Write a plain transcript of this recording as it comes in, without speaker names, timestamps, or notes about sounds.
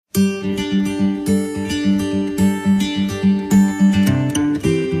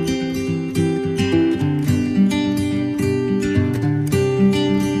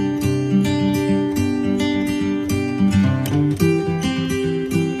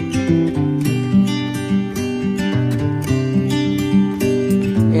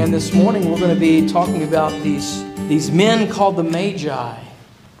And this morning we're going to be talking about these men called the Magi,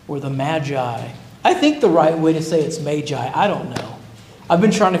 or the Magi. I think the right way to say it's Magi. I don't know. I've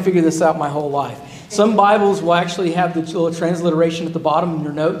been trying to figure this out my whole life. Some Bibles will actually have the little transliteration at the bottom in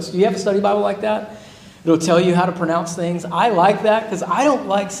your notes. Do you have a study Bible like that? It'll tell you how to pronounce things. I like that because I don't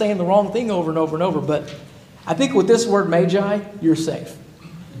like saying the wrong thing over and over and over. But I think with this word Magi, you're safe.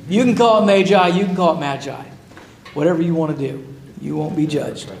 You can call it Magi. You can call it Magi. Whatever you want to do. You won't be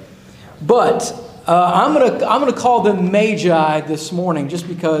judged. But I'm gonna call them Magi this morning just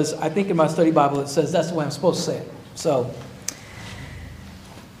because I think in my study Bible it says that's the way I'm supposed to say it. So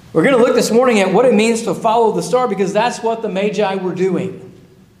we're going to look this morning at what it means to follow the star because that's what the Magi were doing.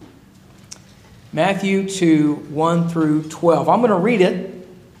 Matthew 2, 1 through 12. I'm going to read it.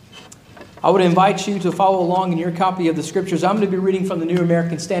 I would invite you to follow along in your copy of the Scriptures. I'm going to be reading from the New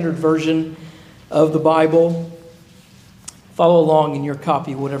American Standard Version of the Bible. Follow along in your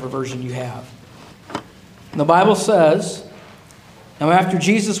copy, whatever version you have. And the Bible says, "Now after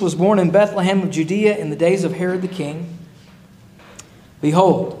Jesus was born in Bethlehem of Judea in the days of Herod the king,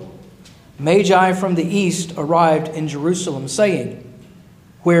 behold, Magi from the east arrived in Jerusalem, saying,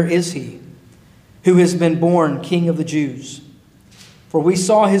 'Where is he who has been born King of the Jews? For we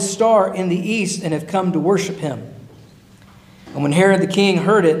saw his star in the east and have come to worship him.' And when Herod the king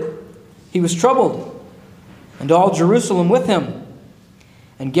heard it, he was troubled, and all Jerusalem with him.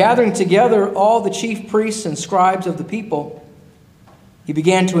 And gathering together all the chief priests and scribes of the people, he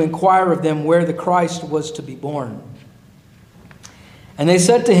began to inquire of them where the Christ was to be born. And they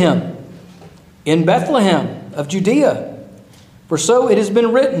said to him, 'In Bethlehem of Judea, for so it has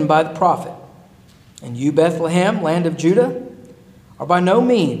been written by the prophet. And you, Bethlehem, land of Judah, are by no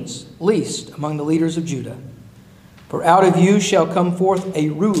means least among the leaders of Judah. For out of you shall come forth a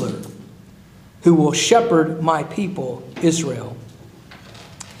ruler who will shepherd my people Israel.'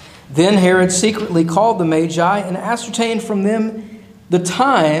 Then Herod secretly called the Magi and ascertained from them the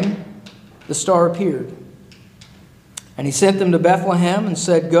time the star appeared. And he sent them to Bethlehem and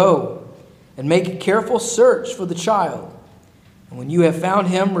said, 'Go and make a careful search for the child. And when you have found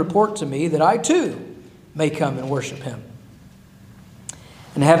him, report to me, that I too may come and worship him.'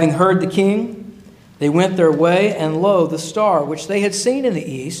 And having heard the king, they went their way, and lo, the star which they had seen in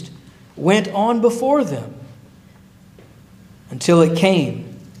the east went on before them until it came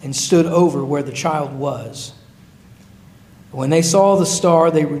and stood over where the child was. When they saw the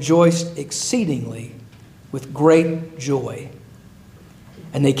star, they rejoiced exceedingly with great joy.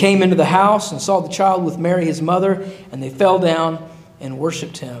 And they came into the house and saw the child with Mary his mother, and they fell down and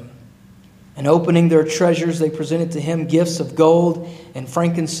worshipped him. And opening their treasures, they presented to him gifts of gold and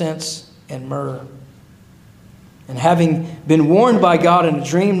frankincense and myrrh. And having been warned by God in a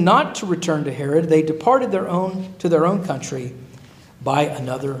dream not to return to Herod, they departed to their own country by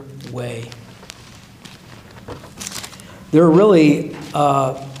another way." There are really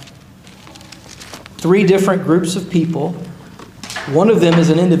three different groups of people. One of them is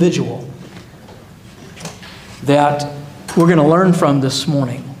an individual that we're going to learn from this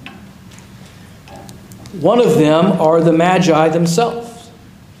morning. One of them are the Magi themselves.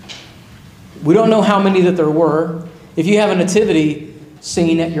 We don't know how many that there were. If you have a nativity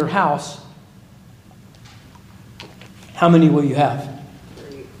scene at your house, how many will you have?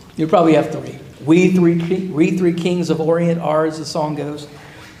 You probably have three. We three kings of Orient are, as the song goes.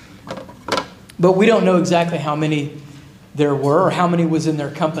 But we don't know exactly how many there were or how many was in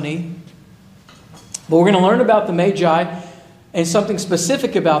their company. But we're going to learn about the Magi and something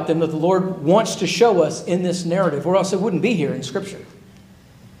specific about them that the Lord wants to show us in this narrative, or else it wouldn't be here in Scripture.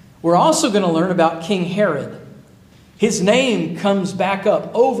 We're also going to learn about King Herod. His name comes back up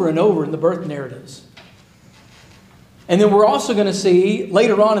over and over in the birth narratives. And then we're also going to see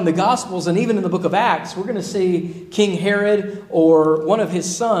later on in the Gospels and even in the book of Acts, we're going to see King Herod or one of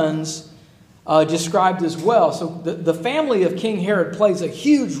his sons described as well. So the family of King Herod plays a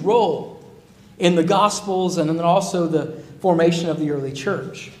huge role in the Gospels and then also the formation of the early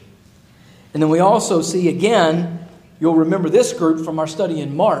church. And then we also see again, you'll remember this group from our study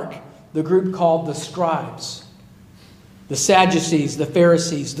in Mark, the group called the scribes. The Sadducees, the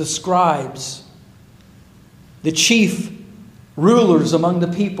Pharisees, the scribes, the chief rulers among the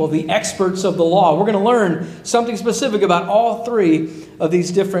people, the experts of the law. We're going to learn something specific about all three of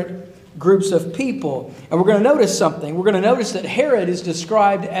these different groups of people. And we're going to notice something. We're going to notice that Herod is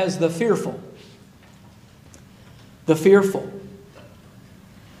described as the fearful. The fearful.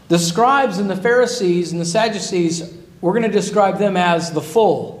 The scribes and the Pharisees and the Sadducees, we're going to describe them as the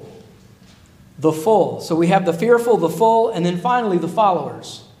full. The full. So we have the fearful, the full, and then finally the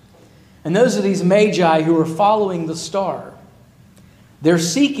followers. And those are these Magi who are following the star. They're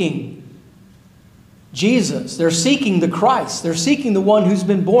seeking Jesus. They're seeking the Christ. They're seeking the one who's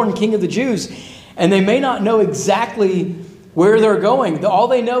been born King of the Jews. And they may not know exactly where they're going. All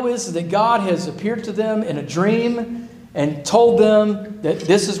they know is that God has appeared to them in a dream and told them that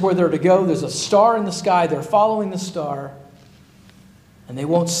this is where they're to go. There's a star in the sky. They're following the star. And they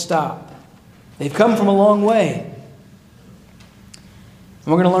won't stop. They've come from a long way. And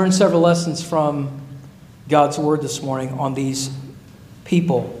we're going to learn several lessons from God's Word this morning on these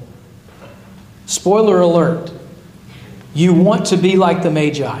people. Spoiler alert. You want to be like the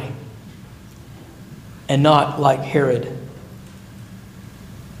Magi and not like Herod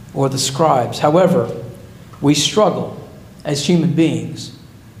or the scribes. However, we struggle as human beings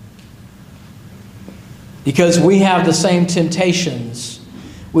because we have the same temptations.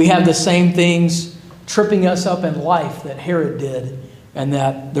 We have the same things tripping us up in life that Herod did and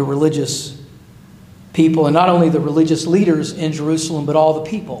that the religious people, and not only the religious leaders in Jerusalem, but all the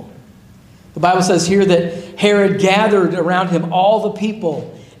people. The Bible says here that Herod gathered around him all the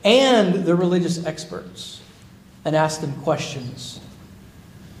people and the religious experts and asked them questions.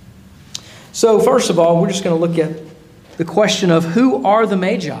 So first of all, we're just going to look at the question of who are the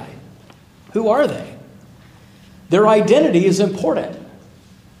Magi? Who are they? Their identity is important.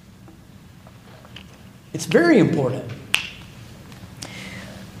 It's very important.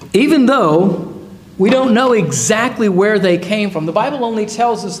 Even though we don't know exactly where they came from, the Bible only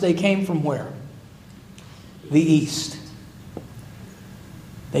tells us they came from where? The east.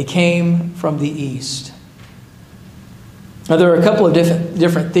 They came from the east. Now, there are a couple of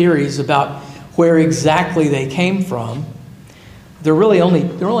different theories about where exactly they came from. There are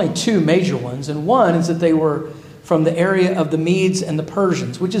only two major ones, and one is that they were from the area of the Medes and the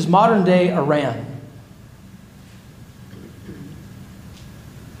Persians, which is modern-day Iran.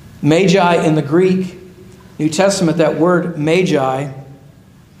 Magi in the Greek New Testament, that word Magi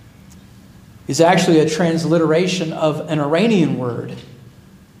is actually a transliteration of an Iranian word.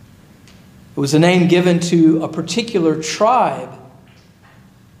 It was a name given to a particular tribe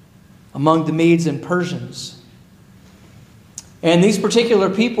among the Medes and Persians. And these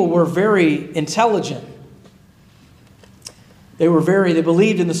particular people were very intelligent. They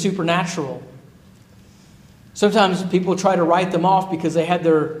believed in the supernatural. Sometimes people try to write them off because they had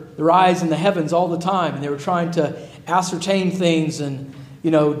their eyes in the heavens all the time, and they were trying to ascertain things and,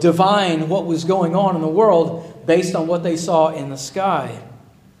 divine what was going on in the world based on what they saw in the sky.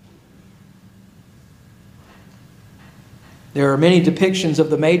 There are many depictions of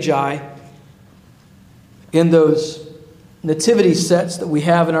the Magi in those nativity sets that we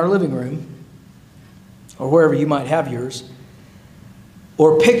have in our living room, or wherever you might have yours.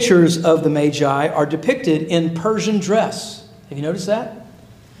 Or pictures of the Magi are depicted in Persian dress. Have you noticed that?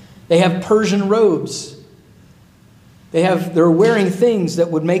 They have Persian robes. They're wearing things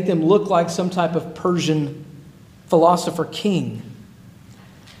that would make them look like some type of Persian philosopher king.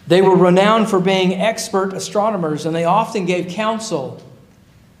 They were renowned for being expert astronomers, and they often gave counsel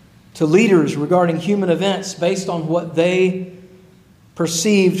to leaders regarding human events based on what they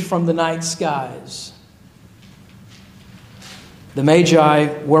perceived from the night skies. The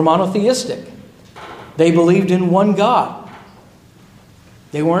Magi were monotheistic. They believed in one God.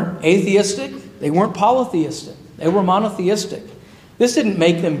 They weren't atheistic. They weren't polytheistic. They were monotheistic. This didn't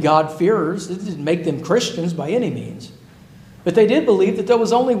make them God-fearers. This didn't make them Christians by any means. But they did believe that there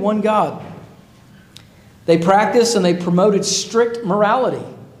was only one God. They practiced and they promoted strict morality.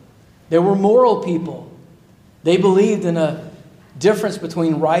 They were moral people. They believed in a difference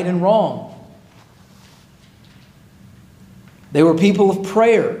between right and wrong. They were people of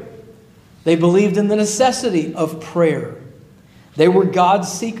prayer. They believed in the necessity of prayer. They were God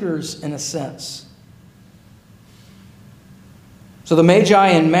seekers in a sense. So the Magi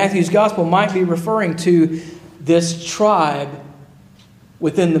in Matthew's Gospel might be referring to this tribe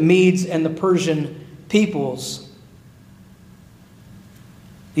within the Medes and the Persian peoples.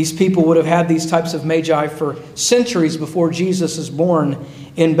 These people would have had these types of Magi for centuries before Jesus is born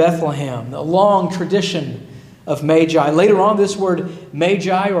in Bethlehem. A long tradition of Magi. Later on, this word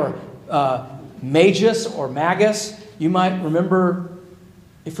Magi or Magus or Magus, you might remember,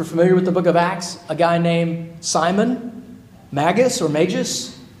 if you're familiar with the book of Acts, a guy named Simon, Magus or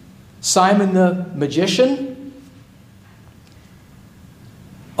Magus, Simon the magician.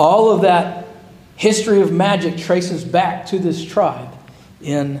 All of that history of magic traces back to this tribe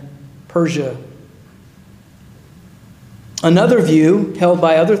in Persia. Another view held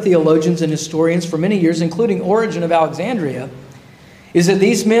by other theologians and historians for many years, including Origen of Alexandria, is that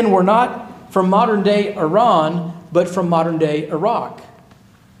these men were not from modern-day Iran, but from modern-day Iraq,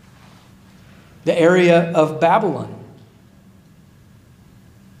 the area of Babylon.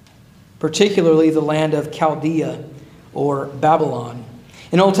 particularly the land of Chaldea or Babylon.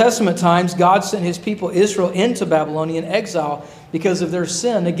 In Old Testament times, God sent his people Israel into Babylonian exile because of their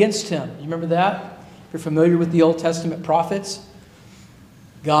sin against him. You remember that? If you're familiar with the Old Testament prophets,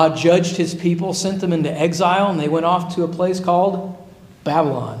 God judged his people, sent them into exile, and they went off to a place called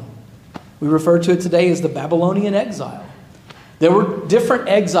Babylon. We refer to it today as the Babylonian exile. There were different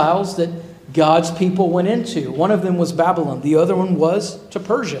exiles that God's people went into. One of them was Babylon. The other one was to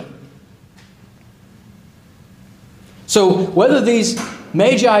Persia. So whether these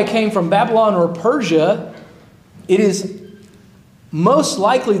Magi came from Babylon or Persia, it is most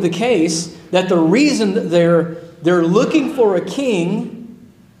likely the case that the reason that they're looking for a king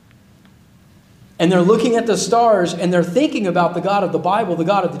and they're looking at the stars and they're thinking about the God of the Bible, the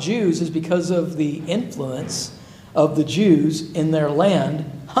God of the Jews, is because of the influence of the Jews in their land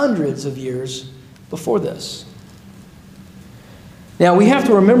hundreds of years before this. Now we have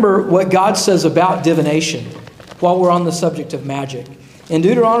to remember what God says about divination while we're on the subject of magic. In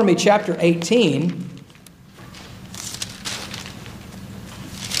Deuteronomy chapter 18,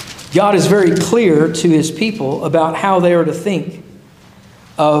 God is very clear to his people about how they are to think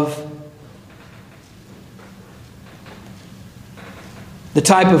of the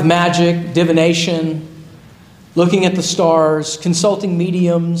type of magic, divination, looking at the stars, consulting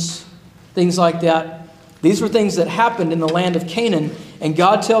mediums, things like that. These were things that happened in the land of Canaan. And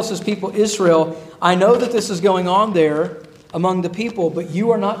God tells his people Israel, I know that this is going on there among the people, but you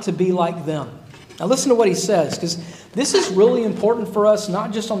are not to be like them. Now listen to what he says, because this is really important for us,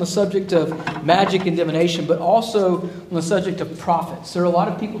 not just on the subject of magic and divination, but also on the subject of prophets. There are a lot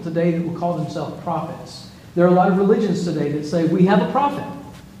of people today that will call themselves prophets. There are a lot of religions today that say, we have a prophet,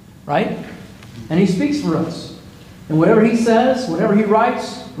 right? And he speaks for us. And whatever he says, whatever he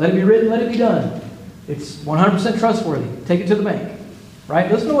writes, let it be written, let it be done. It's 100% trustworthy. Take it to the bank, right?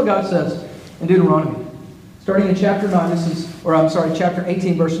 Listen to what God says in Deuteronomy. Starting in chapter 9, chapter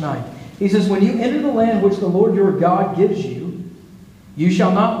 18, verse 9. He says, when you enter the land which the Lord your God gives you, you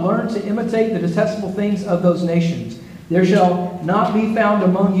shall not learn to imitate the detestable things of those nations. There shall not be found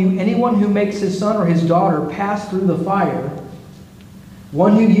among you anyone who makes his son or his daughter pass through the fire,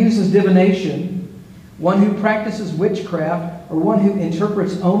 one who uses divination, one who practices witchcraft, or one who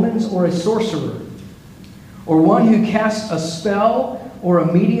interprets omens, or a sorcerer, or one who casts a spell, or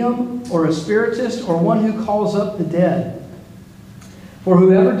a medium, or a spiritist, or one who calls up the dead. For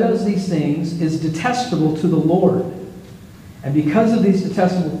whoever does these things is detestable to the Lord. And because of these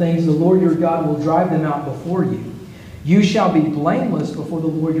detestable things, the Lord your God will drive them out before you. You shall be blameless before the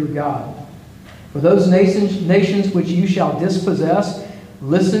Lord your God. For those nations which you shall dispossess,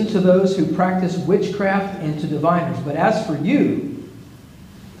 listen to those who practice witchcraft and to diviners. But as for you,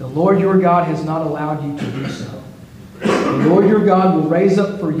 the Lord your God has not allowed you to do so. The Lord your God will raise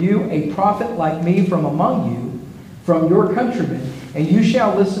up for you a prophet like me from among you, from your countrymen, and you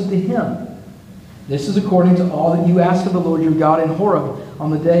shall listen to him. This is according to all that you ask of the Lord your God in Horeb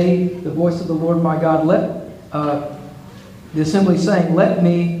on the day the voice of the Lord my God the assembly saying, let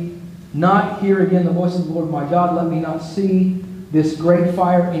me not hear again the voice of the Lord my God. Let me not see this great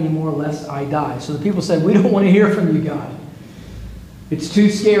fire anymore, lest I die. So the people said, we don't want to hear from you, God. It's too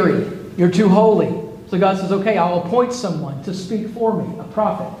scary. You're too holy. So God says, okay, I'll appoint someone to speak for me, a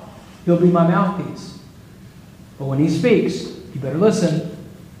prophet. He'll be my mouthpiece. But when he speaks, you better listen.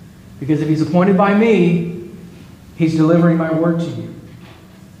 Because if he's appointed by me, he's delivering my word to you.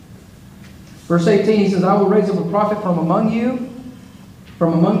 Verse 18, he says, I will raise up a prophet from among you,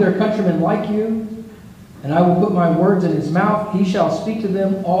 from among their countrymen like you, and I will put my words in his mouth. He shall speak to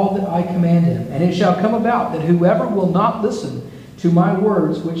them all that I command him. And it shall come about that whoever will not listen to my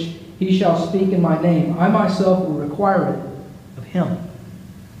words, which he shall speak in my name, I myself will require it of him.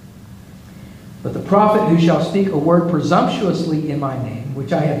 But the prophet who shall speak a word presumptuously in my name,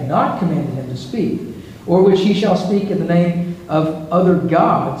 which I have not commanded him to speak, or which he shall speak in the name of other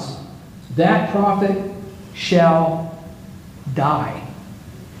gods, that prophet shall die.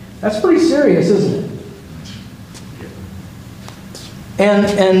 That's pretty serious, isn't it?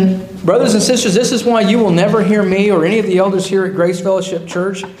 And brothers and sisters, this is why you will never hear me or any of the elders here at Grace Fellowship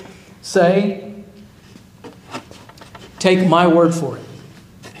Church say, take my word for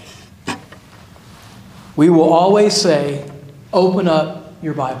it. We will always say, open up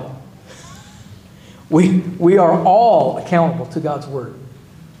your Bible. We are all accountable to God's word.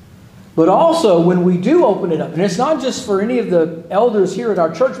 But also, when we do open it up, and it's not just for any of the elders here at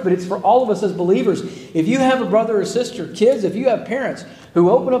our church, but it's for all of us as believers. If you have a brother or sister, kids, if you have parents who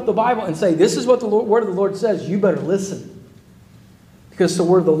open up the Bible and say, this is what the word of the Lord says, you better listen. Because the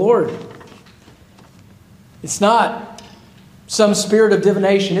word of the Lord, it's not some spirit of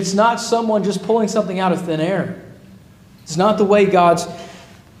divination. It's not someone just pulling something out of thin air. It's not the way God's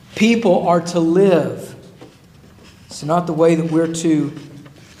people are to live. It's not the way that we're to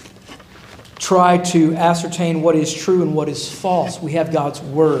try to ascertain what is true and what is false. We have God's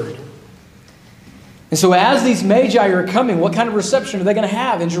Word. And so as these magi are coming, what kind of reception are they going to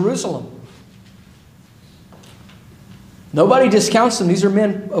have in Jerusalem? Nobody discounts them. These are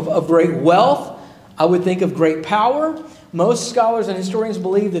men of great wealth. I would think of great power. Most scholars and historians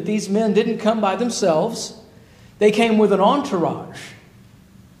believe that these men didn't come by themselves. They came with an entourage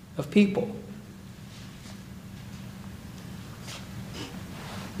of people.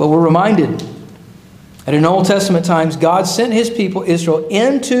 But we're reminded that in Old Testament times, God sent His people, Israel,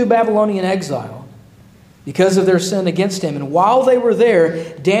 into Babylonian exile because of their sin against Him. And while they were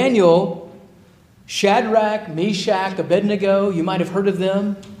there, Daniel, Shadrach, Meshach, Abednego, you might have heard of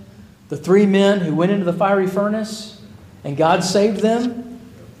them, the three men who went into the fiery furnace and God saved them.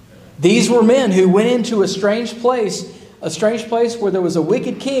 These were men who went into a strange place where there was a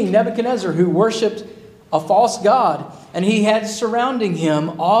wicked king, Nebuchadnezzar, who worshipped a false god. And he had surrounding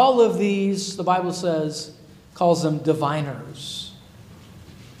him all of these, the Bible says, calls them diviners,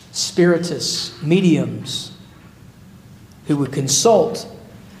 spiritists, mediums, who would consult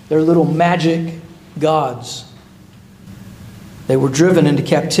their little magic gods. They were driven into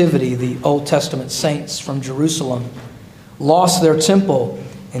captivity. The Old Testament saints from Jerusalem lost their temple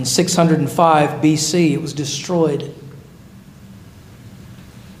in 605 BC. It was destroyed.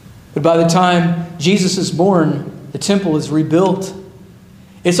 But by the time Jesus is born, the temple is rebuilt.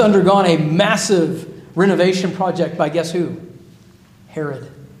 It's undergone a massive renovation project by guess who?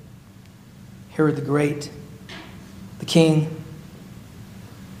 Herod. Herod the Great, the king.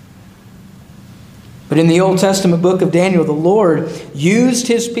 But in the Old Testament book of Daniel, the Lord used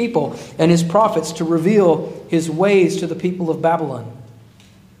His people and His prophets to reveal His ways to the people of Babylon.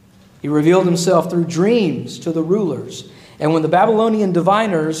 He revealed Himself through dreams to the rulers. And when the Babylonian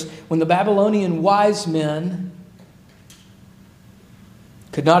diviners, when the Babylonian wise men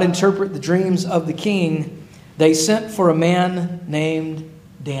could not interpret the dreams of the king, they sent for a man named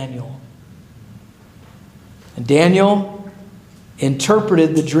Daniel. And Daniel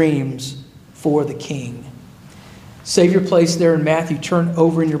interpreted the dreams for the king. Save your place there in Matthew. Turn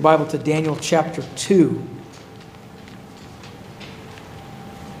over in your Bible to Daniel chapter 2.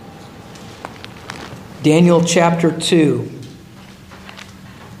 Daniel chapter 2.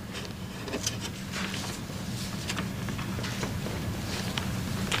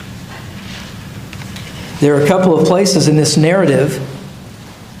 There are a couple of places in this narrative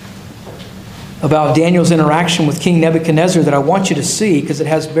about Daniel's interaction with King Nebuchadnezzar that I want you to see because it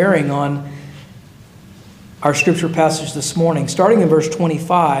has bearing on our scripture passage this morning. Starting in verse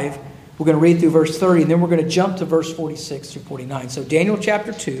 25, we're going to read through verse 30, and then we're going to jump to verse 46 through 49. So Daniel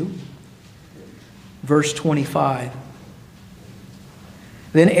chapter 2, verse 25.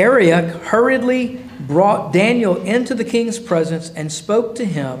 Then Arioch hurriedly brought Daniel into the king's presence and spoke to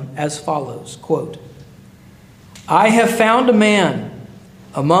him as follows, quote, I have found a man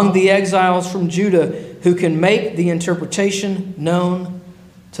among the exiles from Judah who can make the interpretation known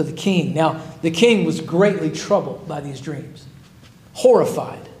to the king. Now, the king was greatly troubled by these dreams,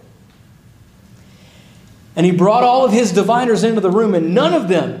 horrified. And he brought all of his diviners into the room, and none of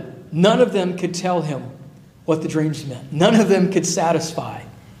them could tell him what the dreams meant. None of them could satisfy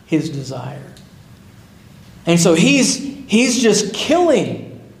his desire. And so he's just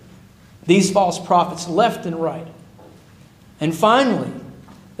killing these false prophets left and right. And finally,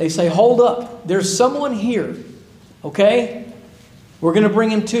 they say, hold up, there's someone here, okay? We're going to bring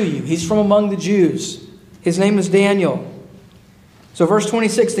him to you. He's from among the Jews. His name is Daniel. So verse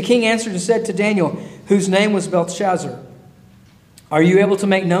 26, the king answered and said to Daniel, whose name was Belteshazzar, are you able to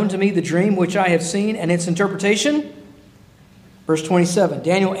make known to me the dream which I have seen and its interpretation? Verse 27,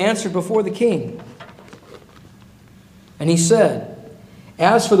 Daniel answered before the king. And he said,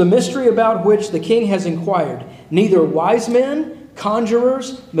 as for the mystery about which the king has inquired, neither wise men,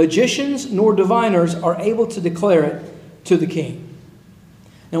 conjurers, magicians, nor diviners are able to declare it to the king.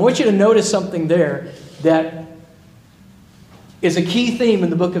 Now I want you to notice something there that is a key theme in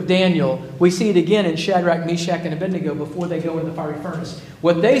the book of Daniel. We see it again in Shadrach, Meshach, and Abednego before they go into the fiery furnace.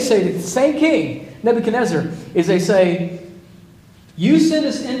 What they say to the same king, Nebuchadnezzar, is they say, you send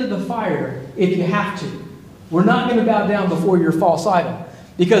us into the fire if you have to. We're not going to bow down before your false idol.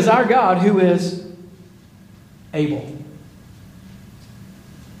 Because our God, who is able.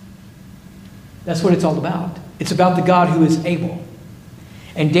 That's what it's all about. It's about the God who is able.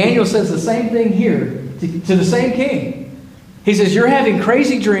 And Daniel says the same thing here to the same king. He says, you're having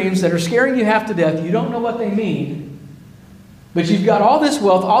crazy dreams that are scaring you half to death. You don't know what they mean. But you've got all this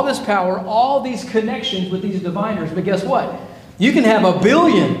wealth, all this power, all these connections with these diviners. But guess what? You can have 1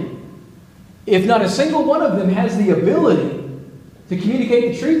 billion. If not a single one of them has the ability to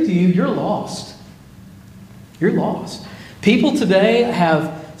communicate the truth to you, you're lost. You're lost. People today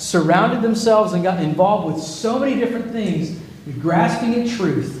have surrounded themselves and gotten involved with so many different things, grasping at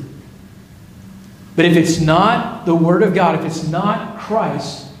truth. But if it's not the Word of God, if it's not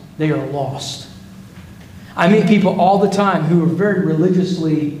Christ, they are lost. I meet people all the time who are very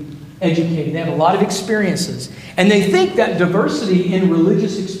religiously educated. They have a lot of experiences. And they think that diversity in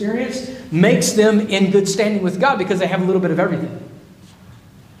religious experience makes them in good standing with God because they have a little bit of everything.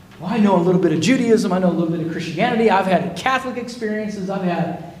 Well, I know a little bit of Judaism. I know a little bit of Christianity. I've had Catholic experiences. I've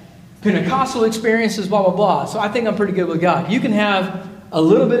had Pentecostal experiences, blah, blah, blah. So I think I'm pretty good with God. You can have a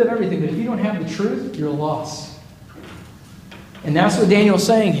little bit of everything, but if you don't have the truth, you're lost. And that's what Daniel's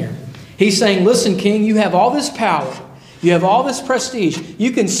saying here. He's saying, listen, king, you have all this power. You have all this prestige.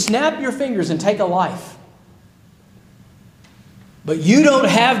 You can snap your fingers and take a life. But you don't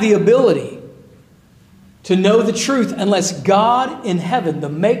have the ability to know the truth unless God in heaven, the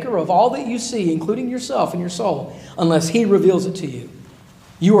maker of all that you see, including yourself and your soul, unless He reveals it to you.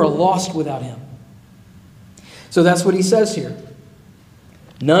 You are lost without Him. So that's what he says here.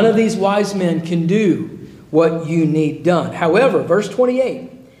 None of these wise men can do what you need done. However, verse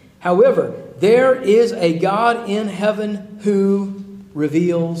 28, however, there is a God in heaven who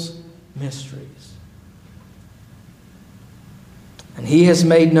reveals mysteries. And He has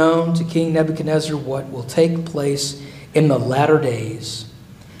made known to King Nebuchadnezzar what will take place in the latter days.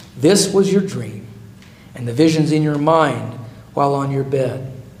 This was your dream and the visions in your mind while on your bed.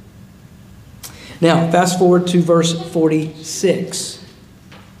 Now, fast forward to verse 46.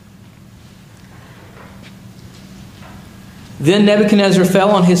 Then Nebuchadnezzar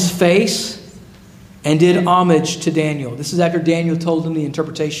fell on his face and did homage to Daniel. This is after Daniel told him the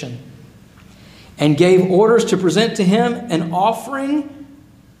interpretation. And gave orders to present to him an offering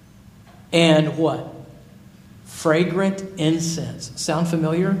and what? Fragrant incense. Sound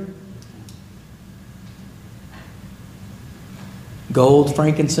familiar? Gold,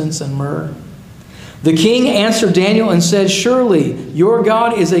 frankincense, and myrrh. The king answered Daniel and said, surely your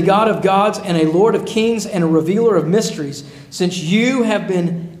God is a God of gods and a Lord of kings and a revealer of mysteries, since you have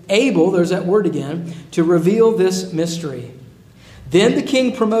been able, there's that word again, to reveal this mystery. Then the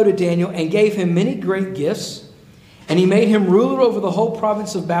king promoted Daniel and gave him many great gifts, and he made him ruler over the whole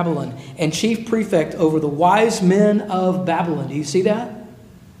province of Babylon and chief prefect over the wise men of Babylon. Do you see that?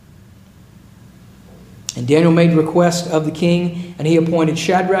 And Daniel made request of the king, and he appointed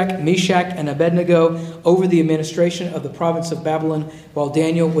Shadrach, Meshach, and Abednego over the administration of the province of Babylon, while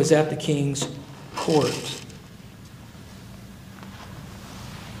Daniel was at the king's court.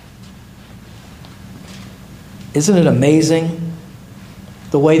 Isn't it amazing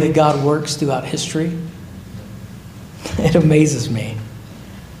the way that God works throughout history? It amazes me.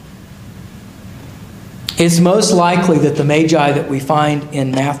 It's most likely that the Magi that we find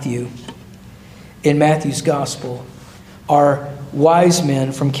in Matthew's gospel, are wise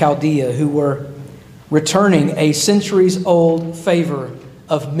men from Chaldea who were returning a centuries-old favor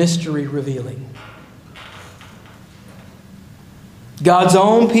of mystery revealing. God's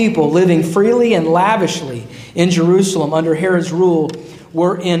own people living freely and lavishly in Jerusalem under Herod's rule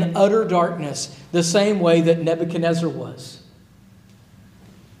were in utter darkness, the same way that Nebuchadnezzar was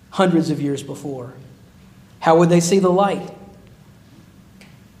hundreds of years before. How would they see the light?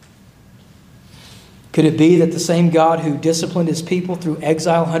 Could it be that the same God who disciplined His people through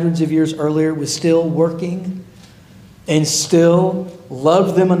exile hundreds of years earlier was still working and still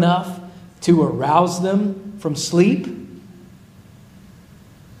loved them enough to arouse them from sleep?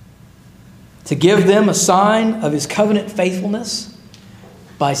 To give them a sign of His covenant faithfulness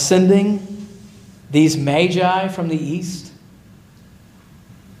by sending these magi from the east?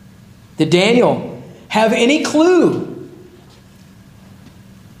 Did Daniel have any clue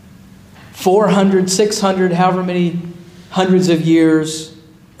 400, 600, however many hundreds of years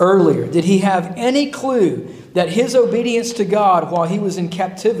earlier? Did he have any clue that his obedience to God while he was in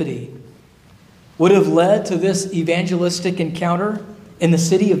captivity would have led to this evangelistic encounter in the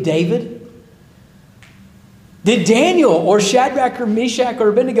city of David? Did Daniel or Shadrach or Meshach or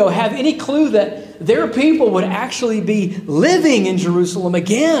Abednego have any clue that their people would actually be living in Jerusalem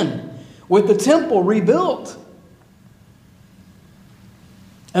again with the temple rebuilt?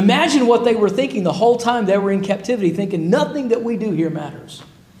 Imagine what they were thinking the whole time they were in captivity, thinking nothing that we do here matters.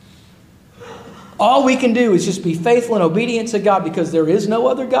 All we can do is just be faithful and obedient to God because there is no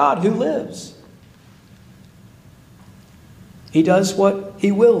other God who lives. He does what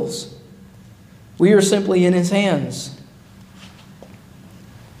He wills. We are simply in His hands.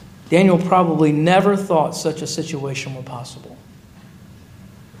 Daniel probably never thought such a situation were possible.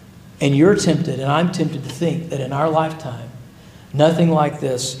 And you're tempted, and I'm tempted to think that in our lifetime, nothing like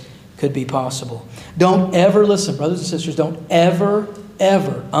this could be possible. Don't ever, listen, brothers and sisters, don't ever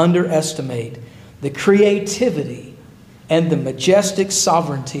underestimate the creativity and the majestic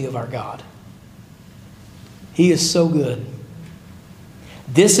sovereignty of our God. He is so good.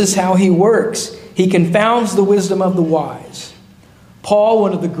 This is how He works. He confounds the wisdom of the wise. Paul,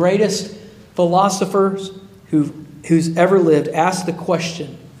 one of the greatest philosophers who's ever lived, asked the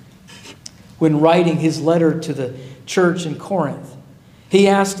question when writing his letter to the church in Corinth. He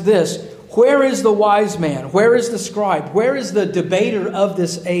asked this, where is the wise man? Where is the scribe? Where is the debater of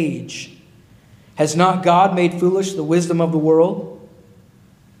this age? Has not God made foolish the wisdom of the world?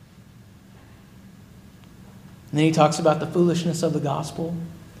 And then he talks about the foolishness of the gospel.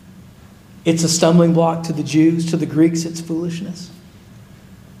 It's a stumbling block to the Jews, to the Greeks it's foolishness.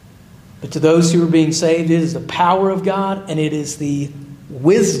 But to those who are being saved, it is the power of God and it is the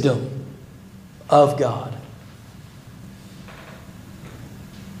wisdom of God.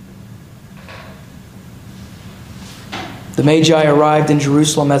 The Magi arrived in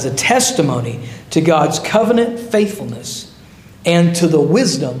Jerusalem as a testimony to God's covenant faithfulness and to the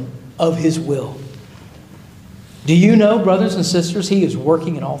wisdom of His will. Do you know, brothers and sisters, He is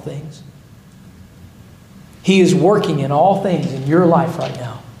working in all things? He is working in all things in your life right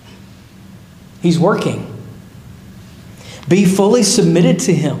now. He's working. Be fully submitted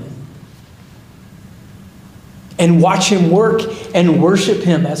to Him. And watch Him work and worship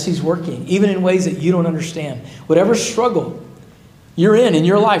Him as He's working, even in ways that you don't understand. Whatever struggle you're in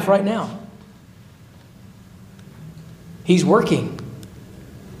your life right now, He's working.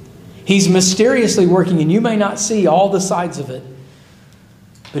 He's mysteriously working, and you may not see all the sides of it.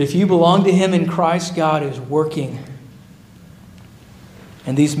 But if you belong to Him in Christ, God is working.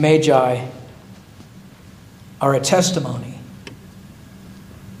 And these Magi are a testimony.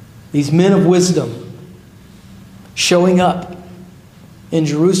 These men of wisdom showing up in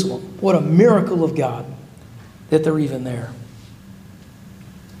Jerusalem. What a miracle of God that they're even there.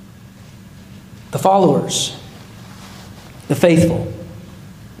 The followers, the faithful.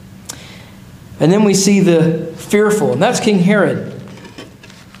 And then we see the fearful, and that's King Herod.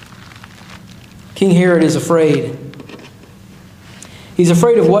 King Herod is afraid. He's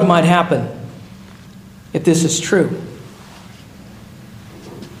afraid of what might happen if this is true.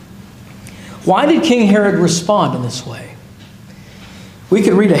 Why did King Herod respond in this way? We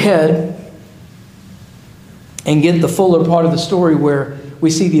could read ahead and get the fuller part of the story where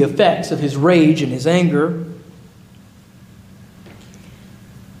we see the effects of his rage and his anger.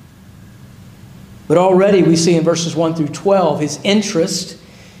 But already we see in verses 1 through 12 his interest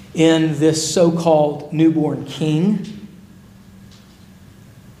in this so-called newborn king.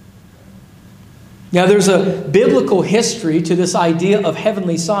 Now, there's a biblical history to this idea of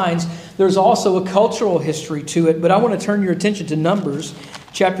heavenly signs. There's also a cultural history to it. But I want to turn your attention to Numbers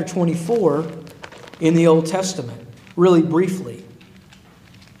chapter 24 in the Old Testament, really briefly.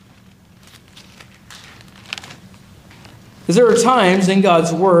 Because there are times in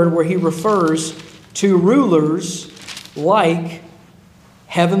God's Word where He refers to rulers like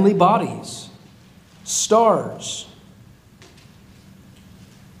heavenly bodies, stars.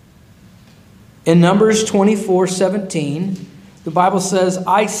 In Numbers 24:17, the Bible says,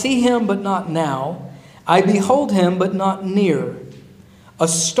 I see him, but not now. I behold him, but not near. A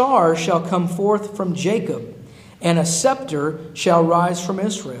star shall come forth from Jacob, and a scepter shall rise from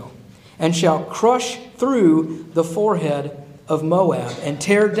Israel, and shall crush through the forehead of Moab, and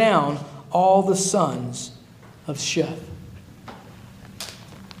tear down all the sons of Sheth.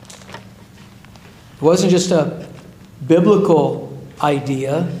 It wasn't just a biblical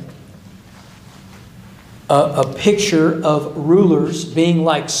idea, a picture of rulers being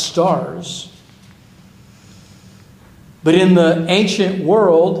like stars. But in the ancient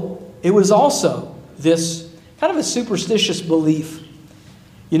world, it was also this kind of a superstitious belief.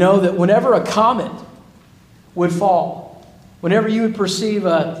 You know, that whenever a comet would fall, whenever you would perceive,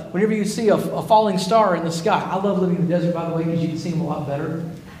 whenever you see a falling star in the sky. I love living in the desert, by the way, because you can see them a lot better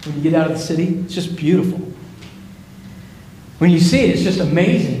when you get out of the city. It's just beautiful. When you see it, it's just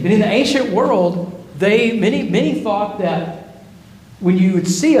amazing. But in the ancient world, many thought that when you would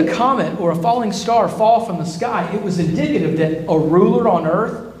see a comet or a falling star fall from the sky, it was indicative that a ruler on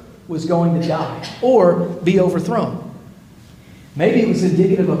earth was going to die or be overthrown. Maybe it was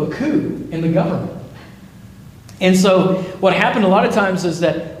indicative of a coup in the government. And so what happened a lot of times is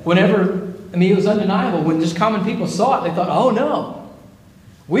that it was undeniable. When just common people saw it, they thought, oh no,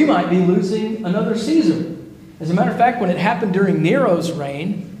 we might be losing another Caesar. As a matter of fact, when it happened during Nero's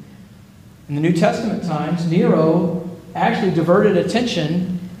reign, In the New Testament times, Nero actually diverted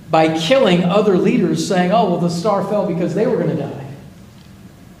attention by killing other leaders, saying, oh, well, the star fell because they were going to die.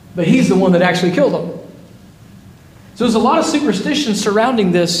 But he's the one that actually killed them. So there's a lot of superstition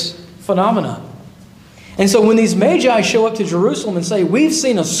surrounding this phenomenon. And so when these magi show up to Jerusalem and say, we've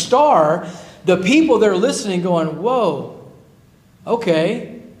seen a star, the people that are listening going, whoa,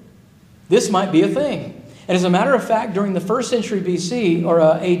 okay, this might be a thing. And as a matter of fact, during the 1st century BC or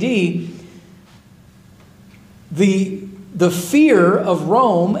AD, the fear of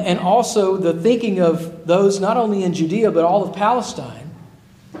Rome and also the thinking of those not only in Judea but all of Palestine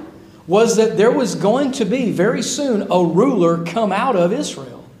was that there was going to be very soon a ruler come out of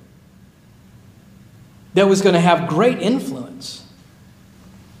Israel that was going to have great influence.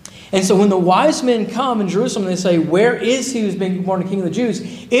 And so when the wise men come in Jerusalem and they say, where is he who's been born the King of the Jews?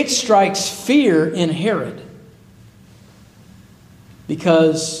 It strikes fear in Herod.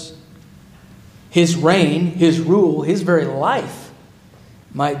 Because his reign, his rule, his very life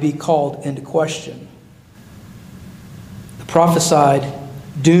might be called into question. The prophesied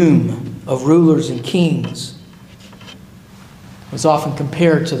doom of rulers and kings was often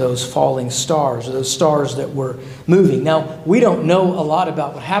compared to those falling stars, or those stars that were moving. Now, we don't know a lot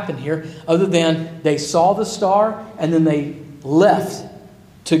about what happened here, other than they saw the star and then they left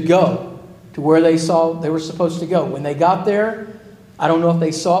to go to where they were supposed to go. When they got there, I don't know if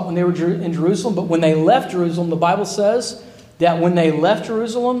they saw it when they were in Jerusalem, but when they left Jerusalem, the Bible says that when they left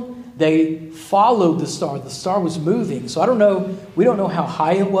Jerusalem, they followed the star. The star was moving. So we don't know how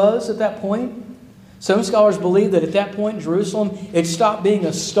high it was at that point. Some scholars believe that at that point in Jerusalem, it stopped being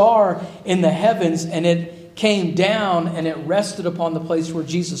a star in the heavens and it came down and it rested upon the place where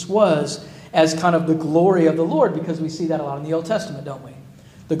Jesus was as kind of the glory of the Lord, because we see that a lot in the Old Testament, don't we?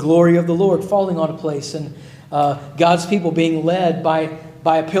 The glory of the Lord falling on a place and God's people being led by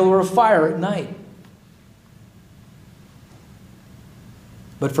a pillar of fire at night.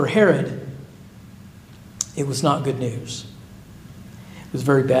 But for Herod, it was not good news. It was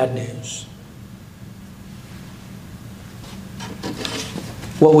very bad news.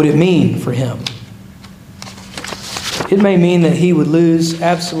 What would it mean for him? It may mean that he would lose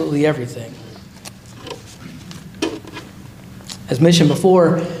absolutely everything. As mentioned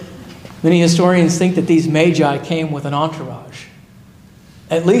before, many historians think that these magi came with an entourage.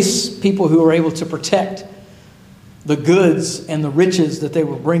 At least people who were able to protect the goods and the riches that they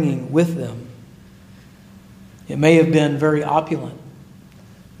were bringing with them. It may have been very opulent,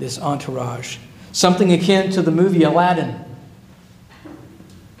 this entourage. Something akin to the movie Aladdin.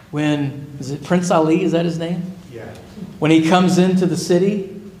 Is it Prince Ali, is that his name? Yeah. When he comes into the city,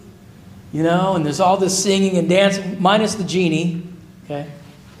 and there's all this singing and dancing, minus the genie. Okay?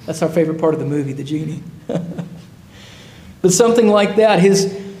 That's our favorite part of the movie, the genie. But something like that.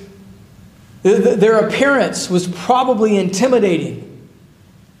 Their appearance was probably intimidating.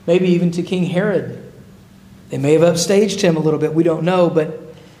 Maybe even to King Herod. They may have upstaged him a little bit. We don't know, but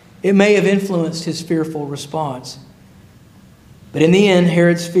it may have influenced his fearful response. But in the end,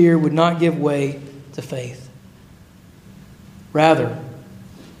 Herod's fear would not give way to faith. Rather,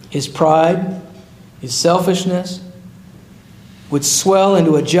 his pride, his selfishness would swell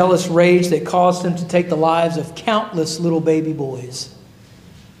into a jealous rage that caused him to take the lives of countless little baby boys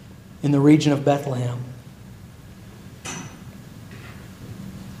in the region of Bethlehem.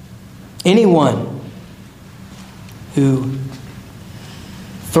 Anyone who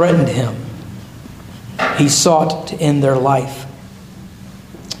threatened him, he sought to end their life.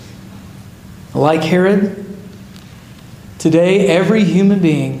 Like Herod, today every human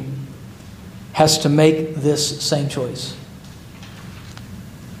being has to make this same choice.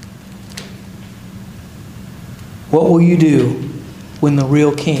 What will you do when the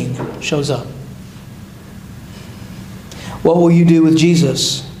real king shows up? What will you do with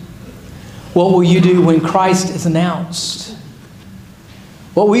Jesus? What will you do when Christ is announced?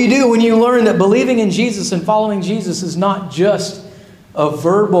 What will you do when you learn that believing in Jesus and following Jesus is not just a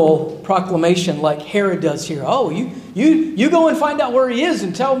verbal proclamation like Herod does here? Oh, you go and find out where he is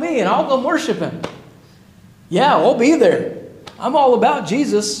and tell me and I'll go worship him. Yeah, we'll be there. I'm all about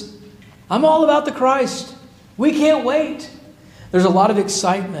Jesus. I'm all about the Christ. We can't wait. There's a lot of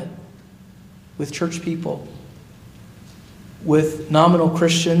excitement with church people, with nominal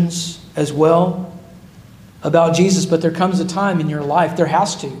Christians as well, about Jesus. But there comes a time in your life, there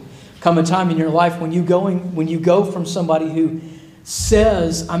has to come a time in your life when you go from somebody who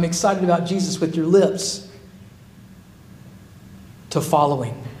says, I'm excited about Jesus with your lips, to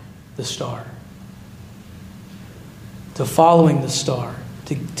following the star. To following the star.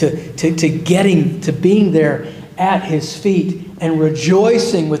 To getting to being there at his feet and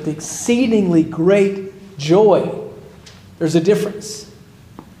rejoicing with exceedingly great joy. There's a difference.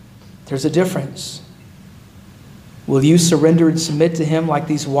 There's a difference. Will you surrender and submit to him like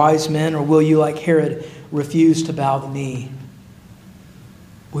these wise men, or will you, like Herod, refuse to bow the knee?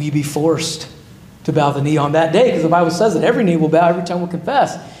 Will you be forced to bow the knee on that day? Because the Bible says that every knee will bow, every tongue will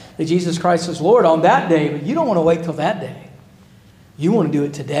confess that Jesus Christ is Lord on that day. But you don't want to wait till that day. You want to do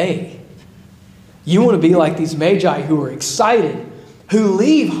it today. You want to be like these magi who are excited, who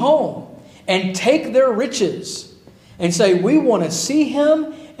leave home and take their riches and say, we want to see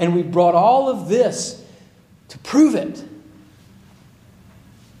him, and we brought all of this to prove it.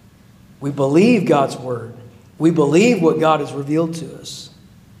 We believe God's word. We believe what God has revealed to us.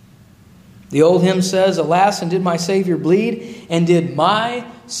 The old hymn says, alas, and did my Savior bleed, and did my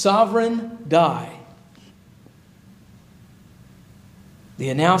sovereign die? The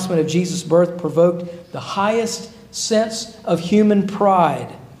announcement of Jesus' birth provoked the highest sense of human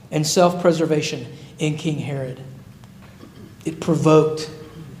pride and self-preservation in King Herod. It provoked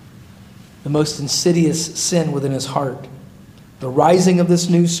the most insidious sin within his heart. The rising of this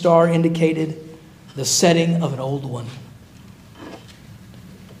new star indicated the setting of an old one.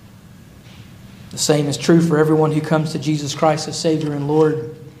 The same is true for everyone who comes to Jesus Christ as Savior and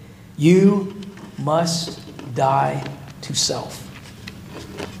Lord. You must die to self.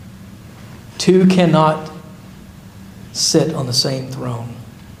 Two cannot sit on the same throne.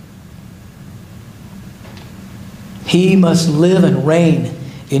 He must live and reign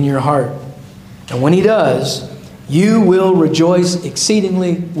in your heart. And when he does, you will rejoice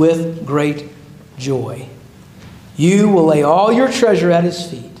exceedingly with great joy. You will lay all your treasure at his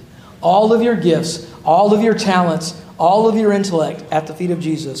feet, all of your gifts, all of your talents, all of your intellect at the feet of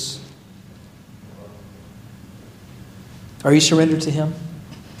Jesus. Are you surrendered to him?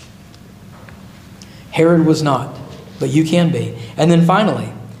 Herod was not, but you can be. And then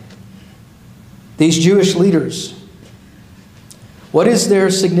finally, these Jewish leaders, what is their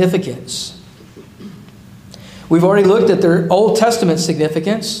significance? We've already looked at their Old Testament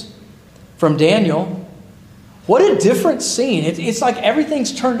significance from Daniel. What a different scene. It's like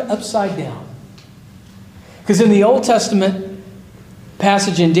everything's turned upside down. Because in the Old Testament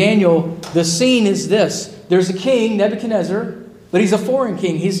passage in Daniel, the scene is this. There's a king, Nebuchadnezzar, but he's a foreign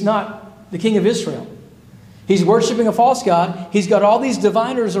king. He's not the king of Israel. He's worshiping a false god. He's got all these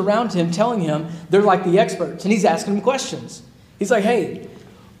diviners around him telling him they're like the experts. And he's asking them questions. He's like, hey,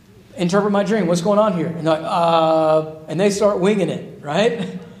 interpret my dream. What's going on here? And they're like, and they start winging it,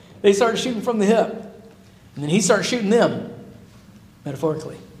 right? They start shooting from the hip. And then he starts shooting them,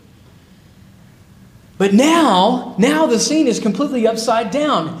 metaphorically. But now the scene is completely upside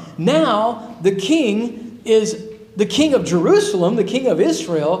down. Now the king is the king of Jerusalem, the king of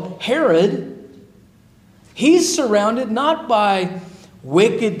Israel, Herod. He's surrounded not by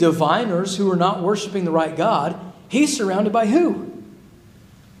wicked diviners who are not worshiping the right God. He's surrounded by who?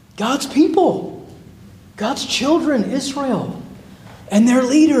 God's people. God's children, Israel. And their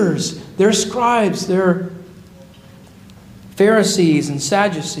leaders, their scribes, their Pharisees and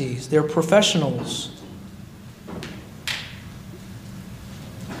Sadducees, their professionals.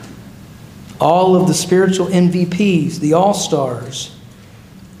 All of the spiritual MVPs, the all-stars.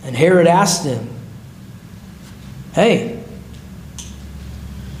 And Herod asked them, hey,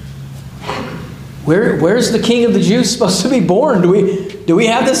 where's the king of the Jews supposed to be born? Do we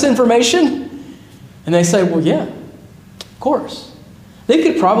have this information? And they say, well, yeah, of course. They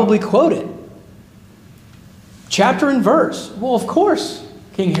could probably quote it. Chapter and verse. Well, of course,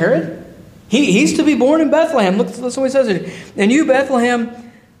 King Herod. He's to be born in Bethlehem. Listen what he says here. And you,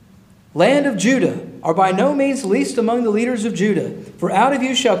 Bethlehem, land of Judah, are by no means least among the leaders of Judah. For out of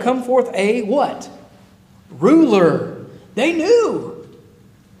you shall come forth a what? Ruler. They knew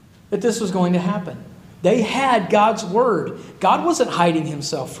that this was going to happen. They had God's word. God wasn't hiding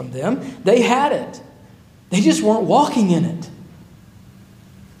himself from them. They had it. They just weren't walking in it.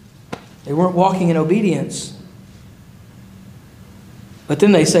 They weren't walking in obedience. But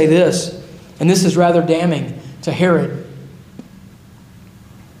then they say this, and this is rather damning to Herod.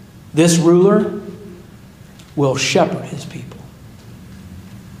 This ruler will shepherd his people.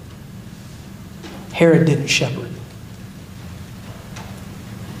 Herod didn't shepherd.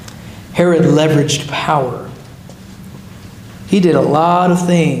 Herod leveraged power. He did a lot of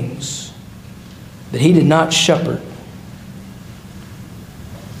things that he did not shepherd.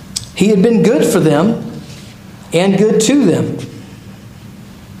 He had been good for them and good to them.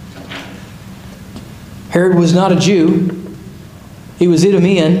 Herod was not a Jew. He was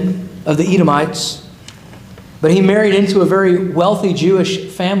Idumean of the Edomites. But he married into a very wealthy Jewish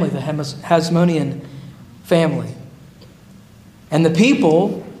family, the Hasmonean family. And the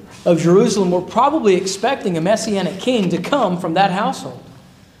people of Jerusalem were probably expecting a messianic king to come from that household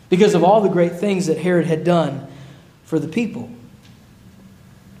because of all the great things that Herod had done for the people.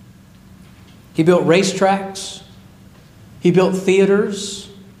 He built racetracks. He built theaters.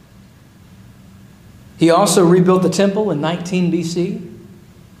 He also rebuilt the temple in 19 BC.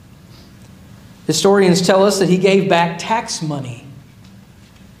 Historians tell us that he gave back tax money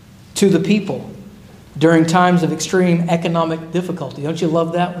to the people during times of extreme economic difficulty. Don't you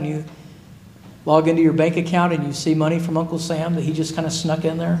love that when you log into your bank account and you see money from Uncle Sam that he just kind of snuck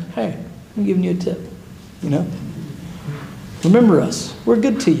in there? Hey, I'm giving you a tip. Remember us. We're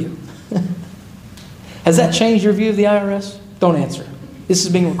good to you. Has that changed your view of the IRS? Don't answer. This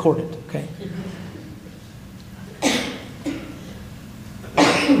is being recorded, okay?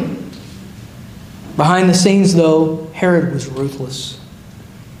 Behind the scenes, though, Herod was ruthless.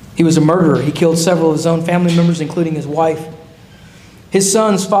 He was a murderer. He killed several of his own family members, including his wife. His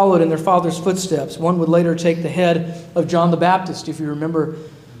sons followed in their father's footsteps. One would later take the head of John the Baptist, if you remember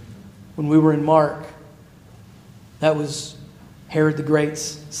when we were in Mark. That was Herod the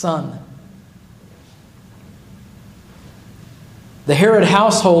Great's son. The Herod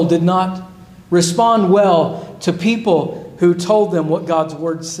household did not respond well to people who told them what God's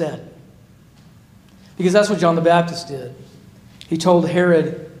word said. Because that's what John the Baptist did. He told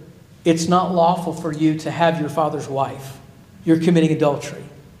Herod, it's not lawful for you to have your father's wife. You're committing adultery.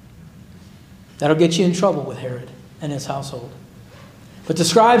 That'll get you in trouble with Herod and his household. But the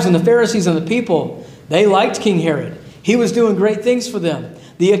scribes and the Pharisees and the people, they liked King Herod. He was doing great things for them.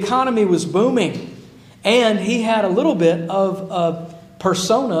 The economy was booming. And he had a little bit of a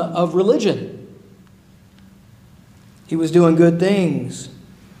persona of religion. He was doing good things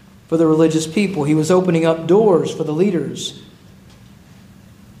for the religious people. He was opening up doors for the leaders.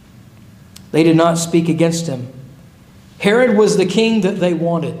 They did not speak against him. Herod was the king that they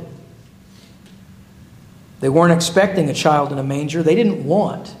wanted. They weren't expecting a child in a manger. They didn't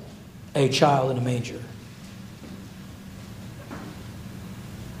want a child in a manger.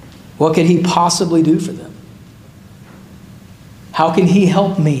 What could he possibly do for them? How can he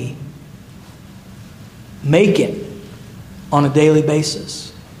help me make it on a daily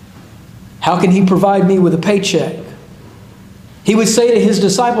basis? How can he provide me with a paycheck? He would say to his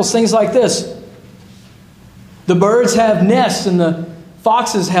disciples things like this: the birds have nests and the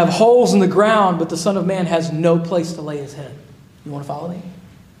foxes have holes in the ground, but the Son of Man has no place to lay his head. You want to follow me?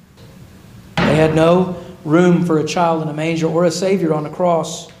 They had no room for a child in a manger or a Savior on a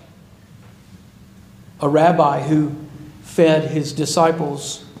cross. A rabbi who fed his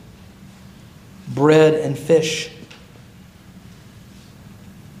disciples bread and fish.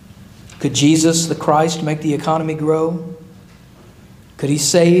 Could Jesus, the Christ, make the economy grow? Could he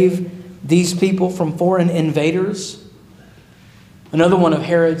save these people from foreign invaders? Another one of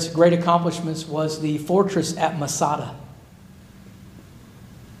Herod's great accomplishments was the fortress at Masada.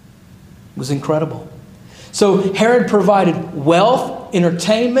 It was incredible. So Herod provided wealth,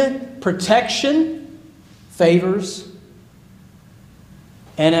 entertainment, protection, favors,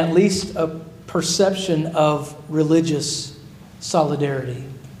 and at least a perception of religious solidarity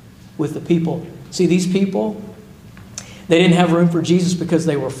with the people. See, these people, they didn't have room for Jesus because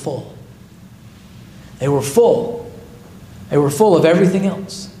they were full. They were full. They were full of everything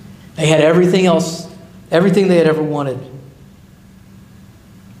else. They had everything else, everything they had ever wanted.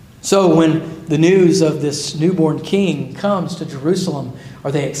 So when the news of this newborn king comes to Jerusalem,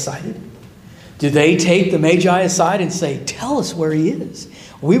 are they excited? Do they take the Magi aside and say, tell us where he is?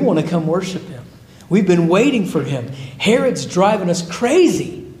 We want to come worship him. We've been waiting for him. Herod's driving us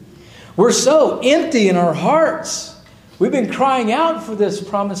crazy. We're so empty in our hearts. We've been crying out for this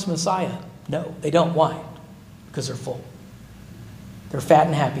promised Messiah. No, they don't. Why? Because they're full. They're fat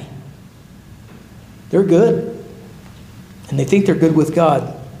and happy. They're good. And they think they're good with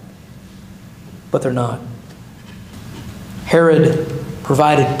God. But they're not. Herod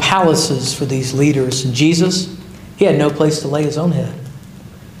provided palaces for these leaders. And Jesus, he had no place to lay his own head.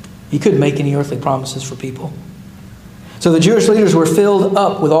 He couldn't make any earthly promises for people. So the Jewish leaders were filled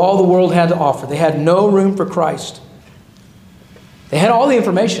up with all the world had to offer. They had no room for Christ. They had all the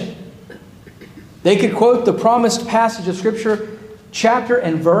information. They could quote the promised passage of Scripture, chapter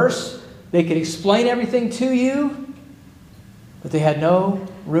and verse. They could explain everything to you. But they had no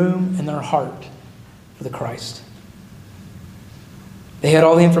room in their heart for the Christ. They had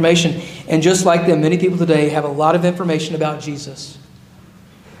all the information. And just like them, many people today have a lot of information about Jesus,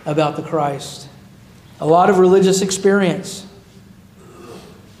 about the Christ. A lot of religious experience.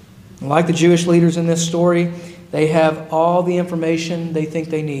 And like the Jewish leaders in this story, they have all the information they think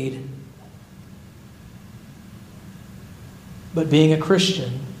they need. But being a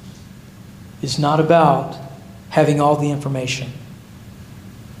Christian is not about having all the information.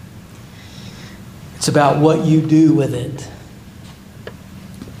 It's about what you do with it.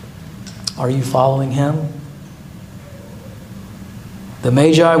 Are you following Him? The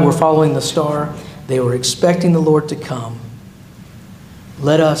Magi were following the star. They were expecting the Lord to come.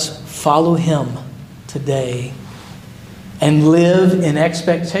 Let us follow Him today and live in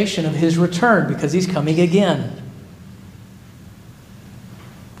expectation of His return, because He's coming again.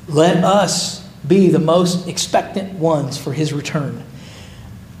 Let us be the most expectant ones for His return.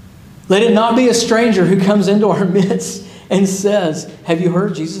 Let it not be a stranger who comes into our midst and says, have you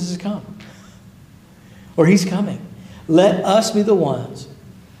heard Jesus has come? Or He's coming. Let us be the ones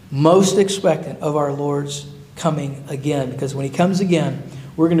most expectant of our Lord's coming again. Because when He comes again,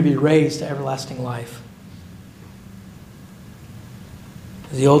 we're going to be raised to everlasting life.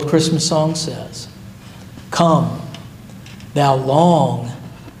 As the old Christmas song says, come, thou long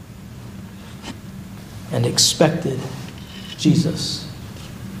and expected Jesus,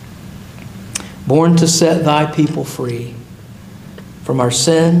 born to set thy people free. From our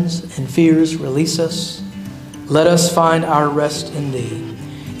sins and fears release us. Let us find our rest in Thee.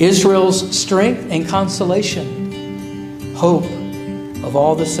 Israel's strength and consolation, hope of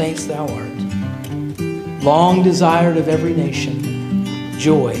all the saints Thou art. Long desired of every nation,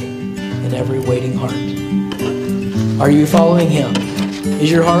 joy in every waiting heart. Are you following Him?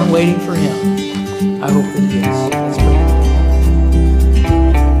 Is your heart waiting for Him? I hope that it is.